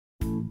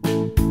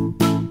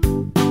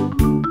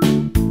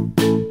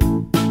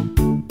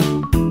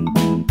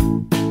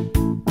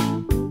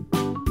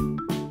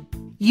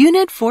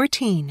Unit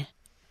 14.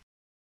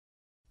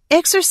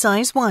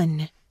 Exercise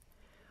 1.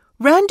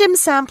 Random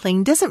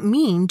sampling doesn't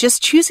mean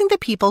just choosing the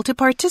people to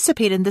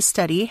participate in the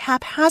study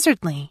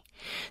haphazardly.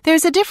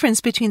 There's a difference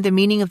between the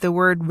meaning of the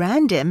word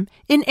random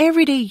in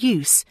everyday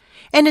use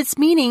and its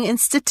meaning in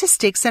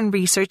statistics and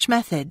research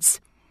methods.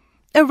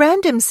 A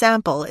random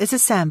sample is a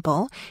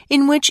sample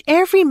in which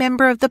every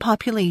member of the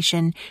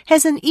population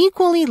has an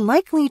equally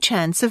likely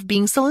chance of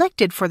being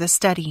selected for the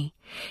study,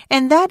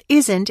 and that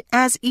isn't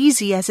as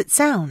easy as it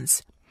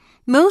sounds.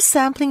 Most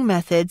sampling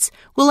methods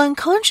will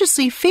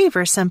unconsciously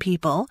favor some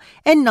people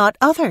and not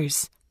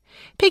others.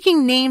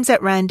 Picking names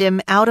at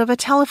random out of a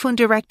telephone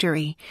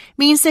directory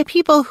means that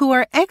people who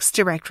are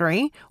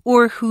ex-directory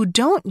or who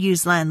don't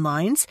use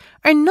landlines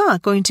are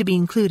not going to be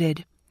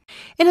included.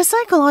 In a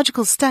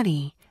psychological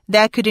study,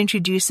 that could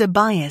introduce a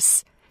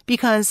bias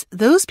because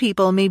those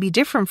people may be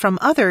different from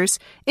others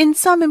in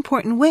some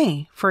important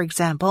way, for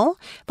example,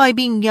 by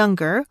being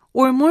younger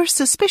or more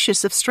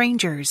suspicious of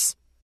strangers.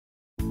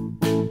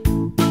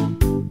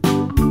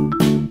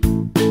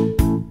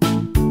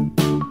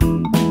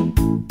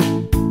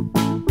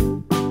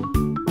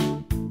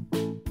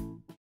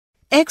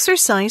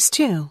 Exercise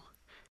 2.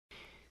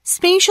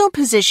 Spatial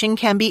position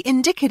can be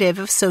indicative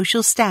of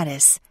social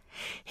status.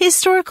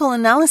 Historical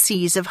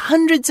analyses of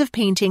hundreds of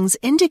paintings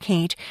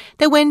indicate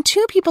that when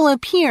two people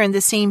appear in the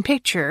same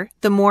picture,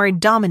 the more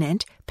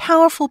dominant,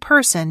 powerful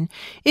person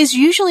is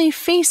usually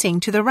facing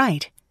to the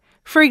right.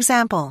 For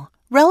example,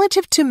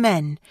 relative to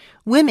men,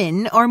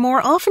 women are more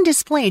often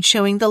displayed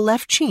showing the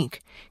left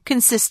cheek,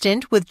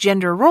 consistent with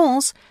gender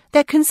roles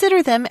that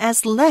consider them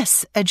as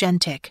less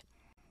agentic.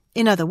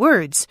 In other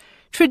words,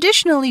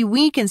 traditionally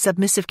weak and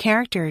submissive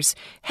characters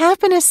have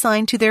been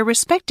assigned to their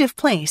respective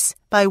place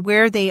by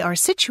where they are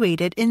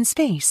situated in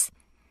space.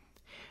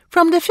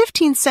 From the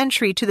 15th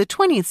century to the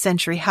 20th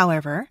century,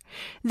 however,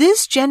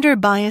 this gender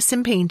bias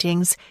in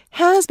paintings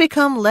has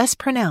become less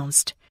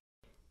pronounced,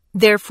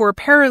 therefore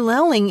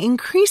paralleling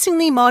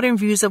increasingly modern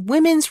views of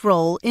women's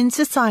role in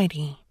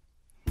society.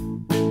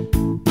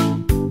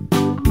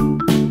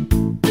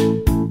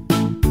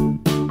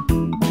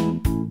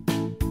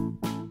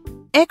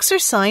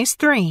 Exercise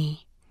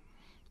 3.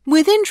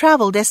 Within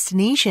travel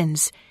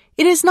destinations,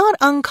 it is not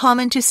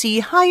uncommon to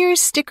see higher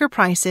sticker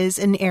prices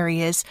in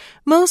areas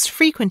most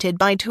frequented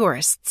by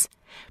tourists.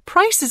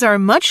 Prices are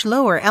much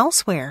lower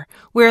elsewhere,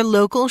 where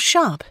locals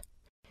shop.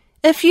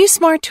 A few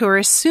smart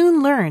tourists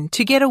soon learn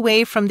to get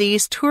away from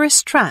these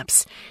tourist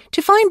traps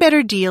to find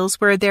better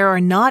deals where there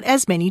are not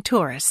as many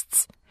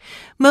tourists.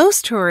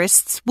 Most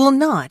tourists will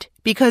not,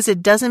 because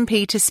it doesn't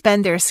pay to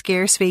spend their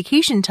scarce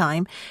vacation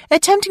time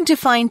attempting to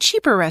find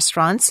cheaper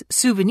restaurants,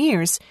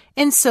 souvenirs,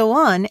 and so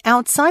on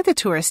outside the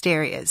tourist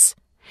areas.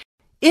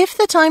 If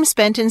the time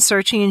spent in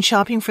searching and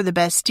shopping for the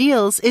best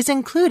deals is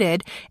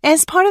included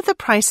as part of the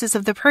prices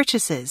of the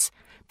purchases,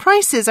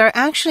 prices are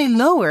actually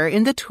lower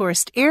in the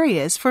tourist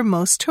areas for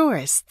most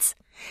tourists.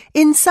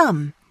 In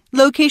sum,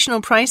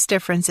 locational price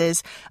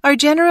differences are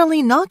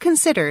generally not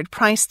considered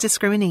price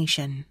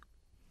discrimination.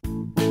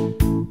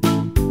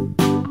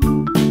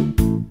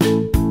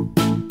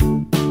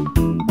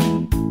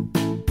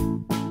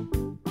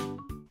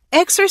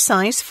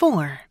 Exercise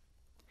 4.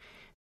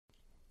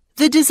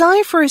 The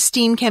desire for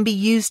esteem can be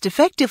used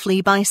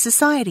effectively by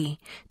society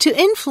to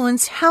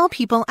influence how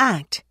people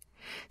act.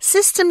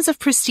 Systems of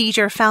prestige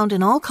are found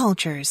in all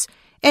cultures,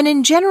 and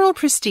in general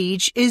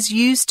prestige is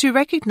used to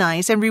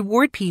recognize and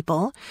reward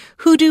people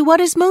who do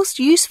what is most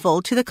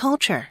useful to the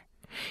culture.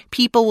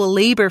 People will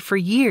labor for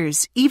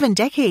years, even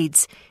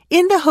decades,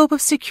 in the hope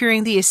of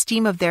securing the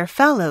esteem of their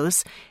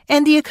fellows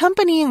and the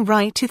accompanying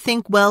right to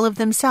think well of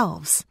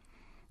themselves.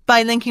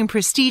 By linking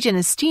prestige and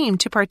esteem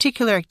to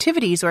particular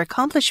activities or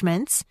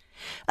accomplishments,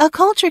 a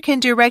culture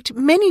can direct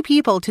many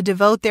people to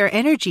devote their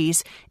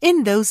energies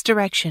in those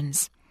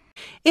directions.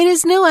 It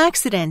is no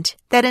accident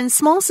that in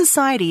small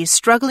societies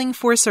struggling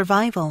for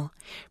survival,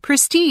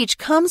 prestige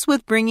comes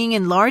with bringing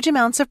in large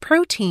amounts of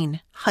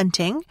protein,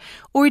 hunting,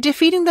 or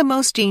defeating the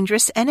most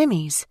dangerous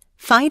enemies,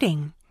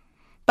 fighting.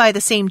 By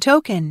the same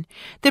token,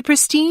 the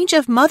prestige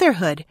of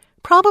motherhood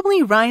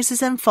probably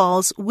rises and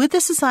falls with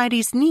the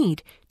society's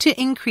need to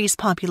increase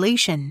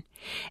population,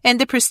 and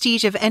the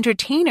prestige of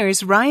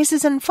entertainers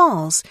rises and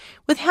falls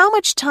with how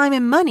much time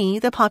and money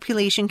the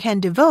population can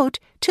devote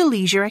to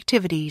leisure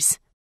activities.